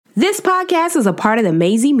This podcast is a part of the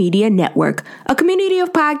Maisie Media Network, a community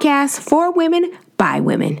of podcasts for women by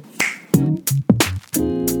women.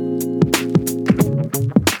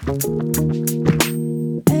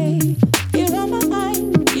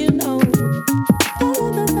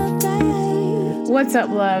 What's up,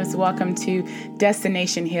 loves? Welcome to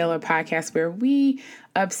Destination Healer podcast, where we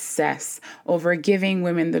obsess over giving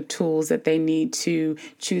women the tools that they need to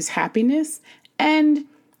choose happiness and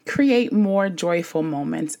create more joyful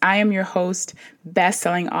moments. I am your host,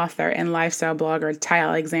 best-selling author and lifestyle blogger, Ty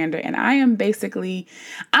Alexander, and I'm basically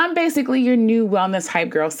your new wellness hype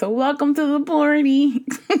girl. So welcome to the party.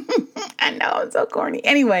 I know, I'm so corny.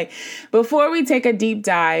 Anyway, before we take a deep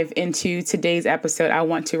dive into today's episode, I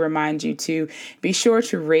want to remind you to be sure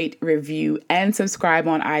to rate, review, and subscribe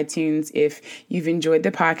on iTunes if you've enjoyed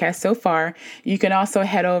the podcast so far. You can also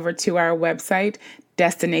head over to our website,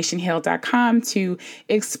 destinationheal.com, to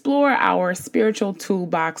explore our spiritual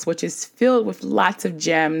toolbox, which is filled with lots of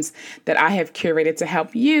gems that I have curated to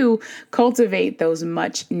help you cultivate those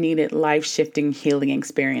much needed life-shifting healing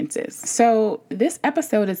experiences. So this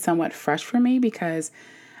episode is somewhat fresh for me because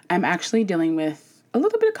I'm actually dealing with a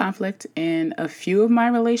little bit of conflict in a few of my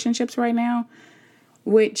relationships right now,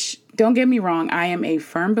 which, don't get me wrong, I am a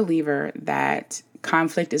firm believer that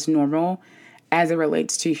conflict is normal as it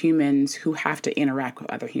relates to humans who have to interact with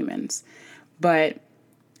other humans. But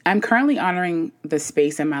I'm currently honoring the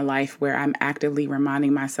space in my life where I'm actively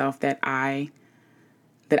reminding myself that I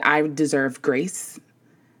deserve grace,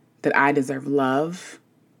 that I deserve love,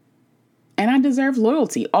 and I deserve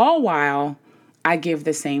loyalty, all while I give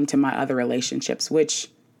the same to my other relationships, which,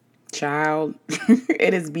 child,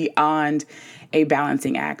 it is beyond a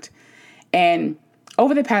balancing act. And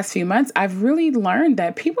over the past few months, I've really learned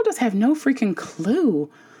that people just have no freaking clue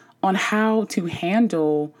on how to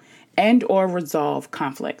handle and or resolve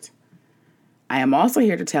conflict. I am also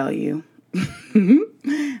here to tell you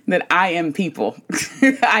that I am people.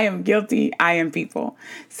 I am guilty. I am people.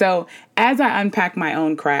 So as I unpack my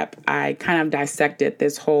own crap, I kind of dissected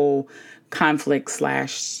this whole conflict /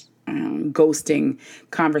 ghosting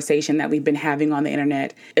conversation that we've been having on the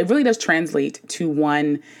internet. It really does translate to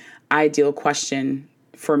one ideal question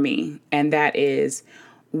for me, and that is,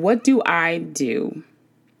 what do I do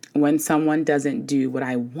when someone doesn't do what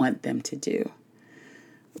I want them to do?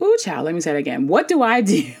 Ooh, child, let me say it again. What do I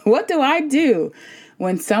do? What do I do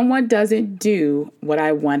when someone doesn't do what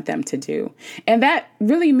I want them to do? And that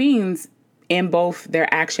really means in both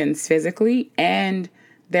their actions physically and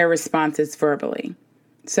their responses verbally.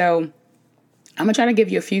 So I'm going to try to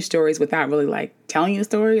give you a few stories without really telling you a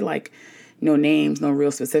story, no names, no real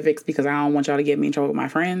specifics, because I don't want y'all to get me in trouble with my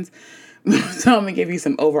friends. So I'm going to give you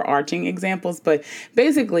some overarching examples. But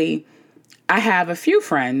basically, I have a few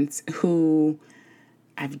friends who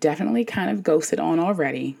I've definitely kind of ghosted on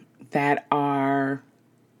already that are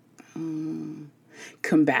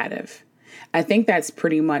combative. I think that's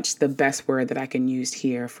pretty much the best word that I can use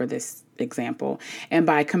here for this example. And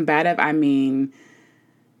by combative, I mean,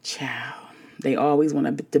 child, they always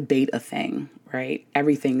want to debate a thing, right?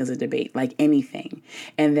 Everything is a debate, like anything.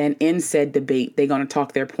 And then in said debate, they're going to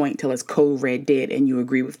talk their point till it's code red dead and you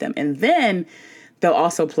agree with them. And then they'll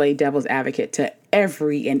also play devil's advocate to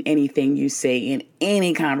every and anything you say in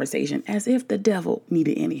any conversation, as if the devil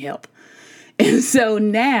needed any help. And so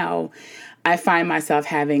now I find myself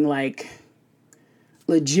having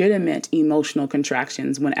legitimate emotional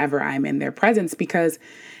contractions whenever I'm in their presence, because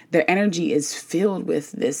their energy is filled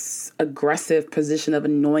with this aggressive position of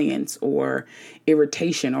annoyance or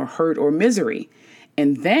irritation or hurt or misery.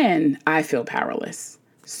 And then I feel powerless.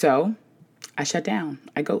 So I shut down.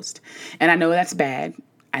 I ghost. And I know that's bad.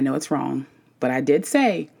 I know it's wrong. But I did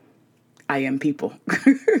say I am people.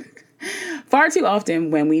 Far too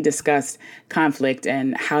often when we discuss conflict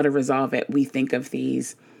and how to resolve it, we think of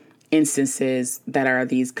these instances that are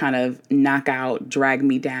these kind of knockout, drag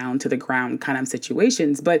me down to the ground kind of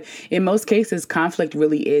situations. But in most cases, conflict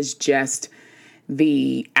really is just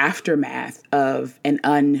the aftermath of an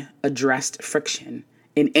unaddressed friction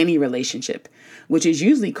in any relationship, which is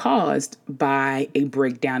usually caused by a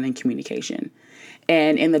breakdown in communication.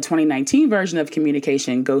 And in the 2019 version of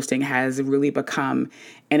communication, ghosting has really become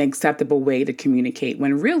an acceptable way to communicate,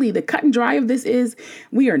 when really the cut and dry of this is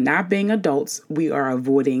we are not being adults. We are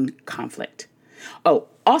avoiding conflict. Oh,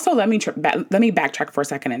 also, let me backtrack for a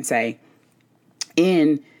second and say,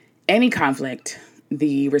 in any conflict,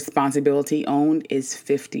 the responsibility owned is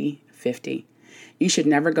 50-50. You should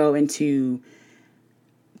never go into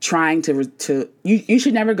trying you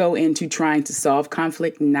should never go into trying to solve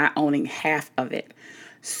conflict not owning half of it.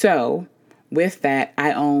 So with that,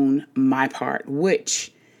 I own my part,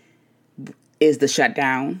 which is the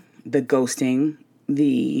shutdown, the ghosting,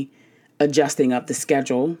 the adjusting of the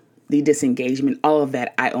schedule, the disengagement, all of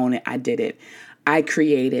that. I own it. I did it. I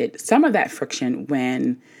created some of that friction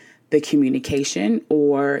when the communication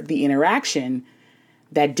or the interaction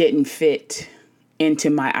that didn't fit into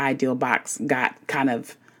my ideal box got kind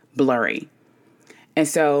of blurry. And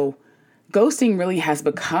so ghosting really has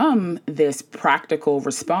become this practical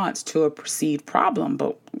response to a perceived problem,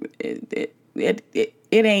 but it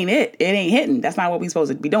ain't it. It ain't hitting. That's not what we're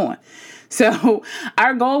supposed to be doing. So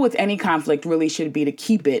our goal with any conflict really should be to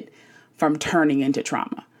keep it from turning into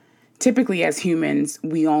trauma. Typically, as humans,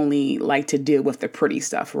 we only like to deal with the pretty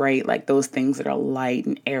stuff, right? Like those things that are light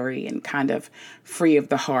and airy and kind of free of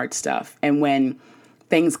the hard stuff. And when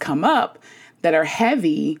things come up that are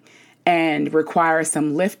heavy and require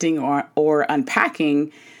some lifting or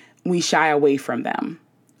unpacking, we shy away from them.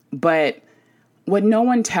 But what no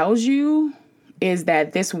one tells you is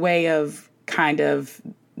that this way of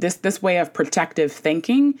this way of protective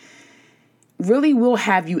thinking really will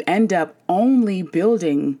have you end up only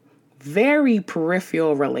building very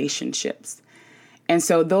peripheral relationships. And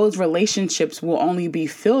so those relationships will only be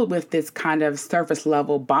filled with this kind of surface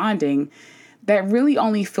level bonding that really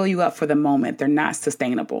only fill you up for the moment. They're not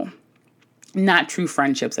sustainable, not true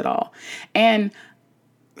friendships at all. And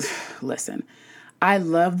listen, I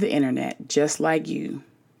love the internet just like you,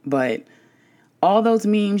 but all those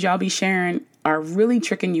memes y'all be sharing are really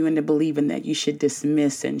tricking you into believing that you should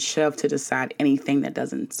dismiss and shove to the side anything that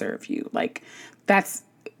doesn't serve you. Like, that's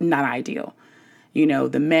not ideal. You know,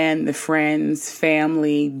 the men, the friends,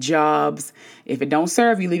 family, jobs, if it don't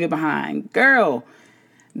serve you, leave it behind. Girl,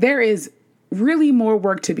 there is really more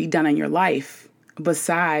work to be done in your life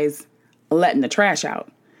besides letting the trash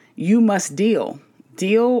out. You must deal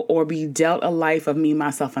or be dealt a life of me,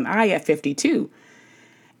 myself, and I at 52.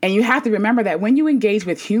 And you have to remember that when you engage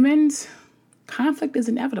with humans, conflict is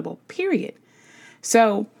inevitable, period.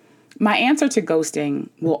 So my answer to ghosting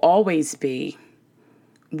will always be,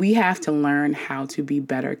 we have to learn how to be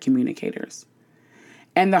better communicators.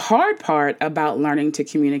 And the hard part about learning to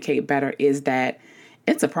communicate better is that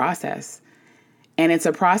it's a process. And it's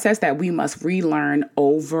a process that we must relearn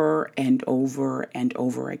over and over and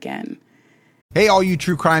over again. Hey, all you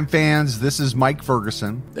true crime fans, this is Mike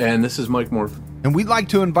Ferguson. And this is Mike Morphin. And we'd like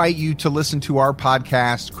to invite you to listen to our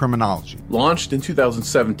podcast, Criminology. Launched in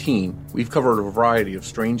 2017, we've covered a variety of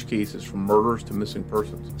strange cases from murders to missing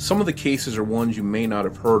persons. Some of the cases are ones you may not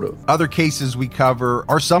have heard of. Other cases we cover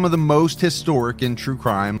are some of the most historic in true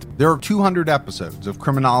crime. There are 200 episodes of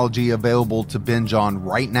Criminology available to binge on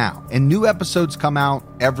right now, and new episodes come out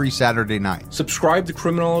every Saturday night. Subscribe to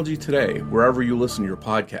Criminology today, wherever you listen to your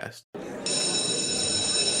podcast.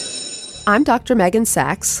 I'm Dr. Megan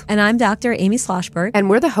Sachs. And I'm Dr. Amy Schlossberg. And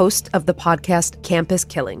we're the host of the podcast Campus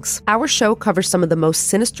Killings. Our show covers some of the most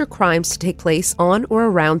sinister crimes to take place on or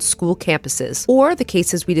around school campuses, or the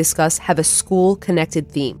cases we discuss have a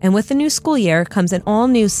school-connected theme. And with the new school year comes an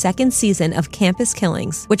all-new second season of Campus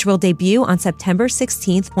Killings, which will debut on September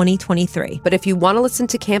 16th, 2023. But if you want to listen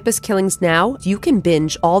to Campus Killings now, you can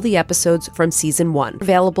binge all the episodes from season 1.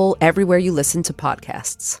 Available everywhere you listen to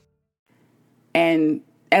podcasts. And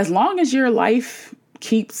as long as your life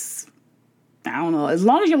keeps, as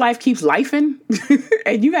long as your life keeps lifing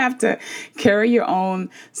and you have to carry your own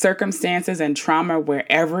circumstances and trauma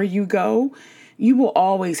wherever you go, you will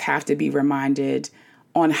always have to be reminded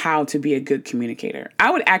on how to be a good communicator.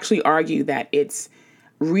 I would actually argue that it's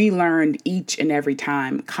relearned each and every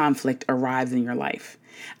time conflict arrives in your life.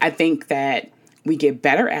 I think that we get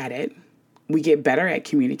better at it. We get better at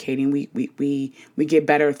communicating. We get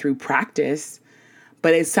better through practice.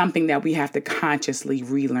 But it's something that we have to consciously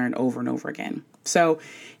relearn over and over again. So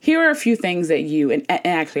here are a few things that you, and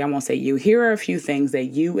actually I won't say you, here are a few things that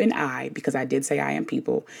you and I, because I did say I am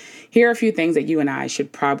people, here are a few things that you and I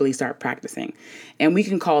should probably start practicing. And we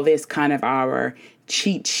can call this kind of our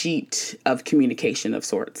cheat sheet of communication of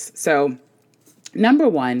sorts. So number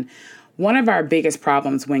one of our biggest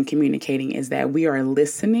problems when communicating is that we are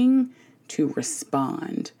listening to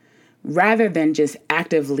respond, rather than just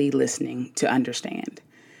actively listening to understand.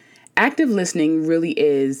 Active listening really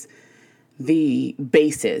is the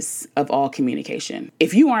basis of all communication.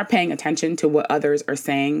 If you aren't paying attention to what others are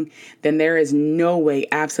saying, then there is no way,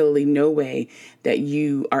 absolutely no way, that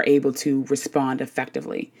you are able to respond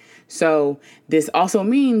effectively. So this also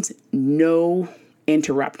means no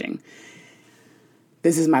interrupting.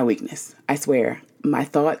 This is my weakness. I swear, my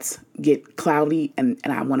thoughts get cloudy and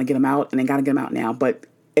I want to get them out, and I got to get them out now. But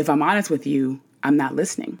if I'm honest with you, I'm not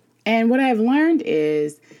listening. And what I've learned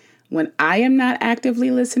is when I am not actively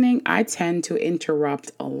listening, I tend to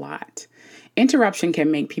interrupt a lot. Interruption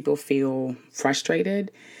can make people feel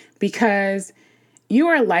frustrated because you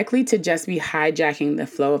are likely to just be hijacking the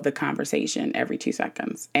flow of the conversation every 2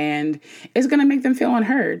 seconds, and it's going to make them feel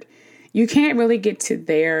unheard. You can't really get to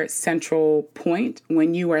their central point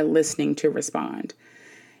when you are listening to respond.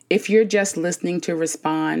 If you're just listening to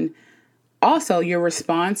respond, also your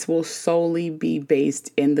response will solely be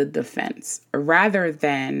based in the defense rather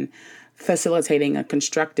than facilitating a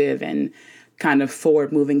constructive and kind of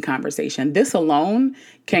forward-moving conversation. This alone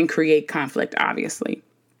can create conflict, obviously.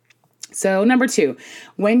 So number 2,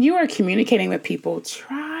 when you are communicating with people,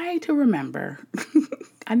 try to remember,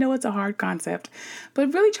 I know it's a hard concept,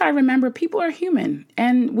 but really try to remember people are human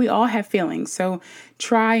and we all have feelings. So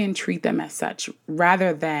try and treat them as such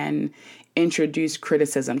rather than introduce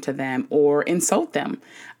criticism to them or insult them.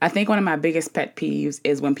 I think one of my biggest pet peeves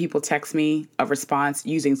is when people text me a response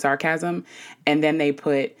using sarcasm and then they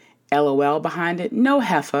put LOL behind it. No,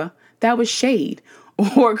 heifer, that was shade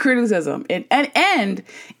or criticism. And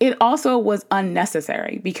it also was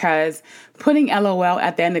unnecessary because putting LOL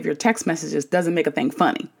at the end of your text messages doesn't make a thing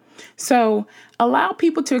funny. So allow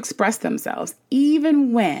people to express themselves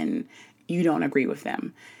even when you don't agree with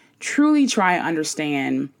them. Truly try and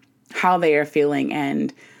understand how they are feeling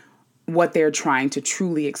and what they're trying to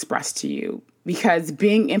truly express to you. Because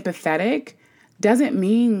being empathetic doesn't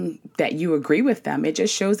mean that you agree with them. It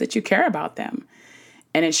just shows that you care about them.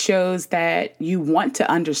 And it shows that you want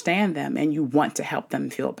to understand them and you want to help them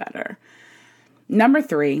feel better. Number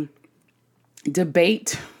 3,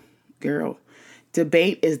 debate. Girl,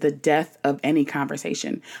 debate is the death of any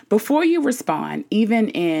conversation. Before you respond, even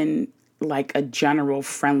in like a general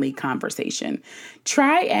friendly conversation,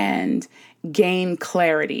 try and gain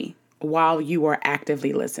clarity while you are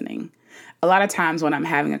actively listening. A lot of times when I'm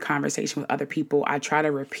having a conversation with other people, I try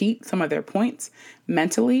to repeat some of their points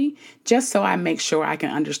mentally, just so I make sure I can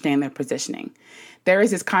understand their positioning. There is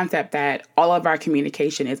this concept that all of our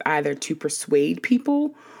communication is either to persuade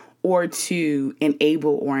people or to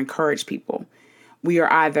enable or encourage people. We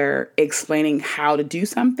are either explaining how to do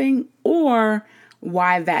something or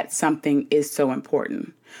why that something is so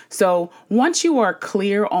important. So once you are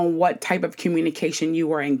clear on what type of communication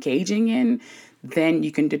you are engaging in, then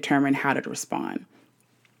you can determine how to respond.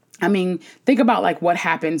 I mean, think about like what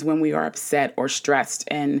happens when we are upset or stressed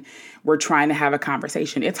and we're trying to have a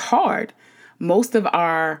conversation. It's hard. Most of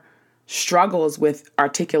our struggles with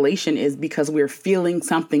articulation is because we're feeling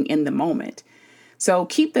something in the moment. So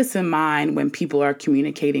keep this in mind when people are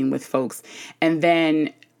communicating with folks, and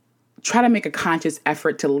then try to make a conscious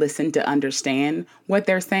effort to listen to understand what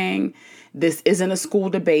they're saying. This isn't a school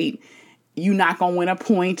debate. You're not going to win a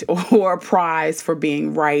point or a prize for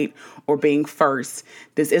being right or being first.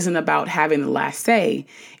 This isn't about having the last say.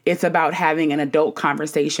 It's about having an adult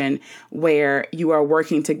conversation where you are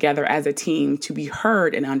working together as a team to be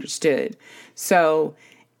heard and understood. So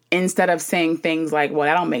instead of saying things like, well,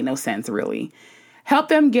 that don't make no sense, really, help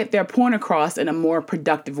them get their point across in a more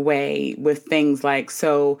productive way with things like,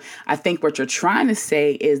 so I think what you're trying to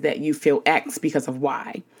say is that you feel X because of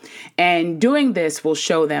Y. And doing this will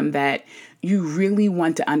show them that you really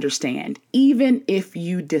want to understand, even if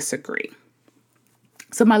you disagree.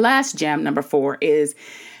 So my last gem, number 4, is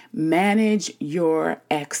manage your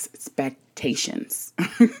expectations.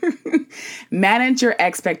 Manage your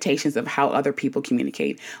expectations of how other people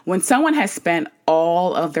communicate. When someone has spent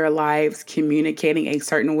all of their lives communicating a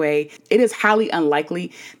certain way, it is highly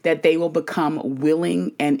unlikely that they will become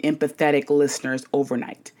willing and empathetic listeners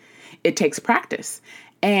overnight. It takes practice.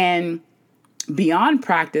 And beyond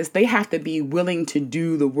practice, they have to be willing to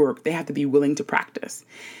do the work. They have to be willing to practice.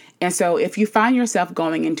 And so if you find yourself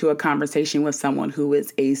going into a conversation with someone who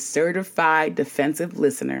is a certified defensive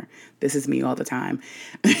listener, this is me all the time,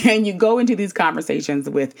 and you go into these conversations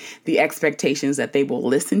with the expectations that they will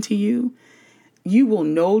listen to you, you will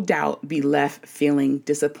no doubt be left feeling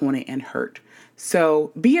disappointed and hurt.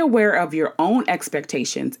 So be aware of your own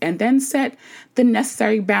expectations and then set the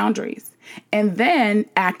necessary boundaries and then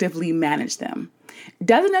actively manage them.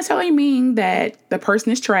 Doesn't necessarily mean that the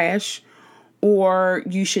person is trash or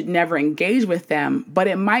you should never engage with them, but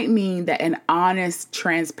it might mean that an honest,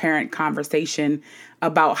 transparent conversation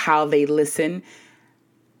about how they listen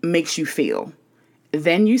makes you feel.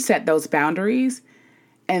 Then you set those boundaries,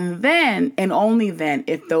 and then, and only then,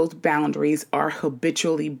 if those boundaries are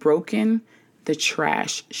habitually broken, the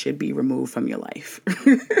trash should be removed from your life.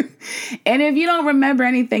 And if you don't remember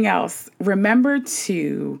anything else, remember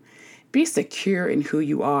to be secure in who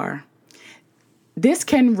you are. This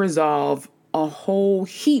can resolve a whole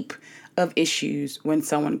heap of issues when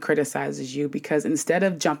someone criticizes you, because instead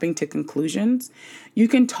of jumping to conclusions, you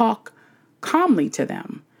can talk calmly to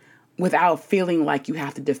them without feeling like you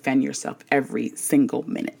have to defend yourself every single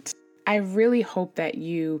minute. I really hope that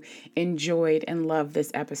you enjoyed and loved this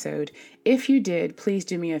episode. If you did, please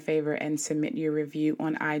do me a favor and submit your review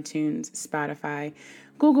on iTunes, Spotify,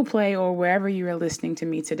 Google Play, or wherever you are listening to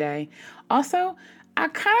me today. Also, I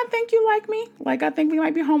kind of think you like me. Like, I think we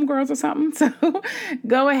might be homegirls or something. So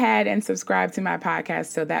go ahead and subscribe to my podcast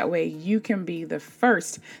so that way you can be the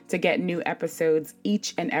first to get new episodes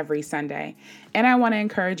each and every Sunday. And I want to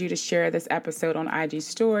encourage you to share this episode on IG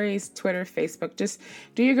Stories, Twitter, Facebook. Just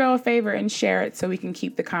do your girl a favor and share it so we can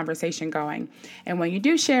keep the conversation going. And when you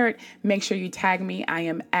do share it, make sure you tag me. I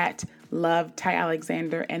am at Love Ty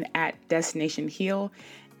Alexander and at Destination Heal.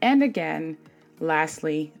 And again,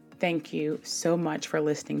 lastly, thank you so much for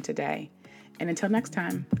listening today. And until next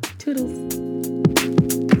time, toodles.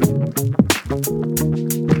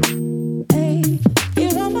 Hey,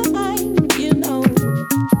 you're on my mind, you know.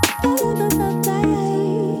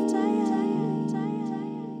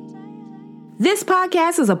 This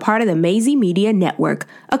podcast is a part of the Maisie Media Network,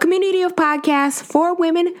 a community of podcasts for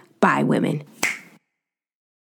women by women.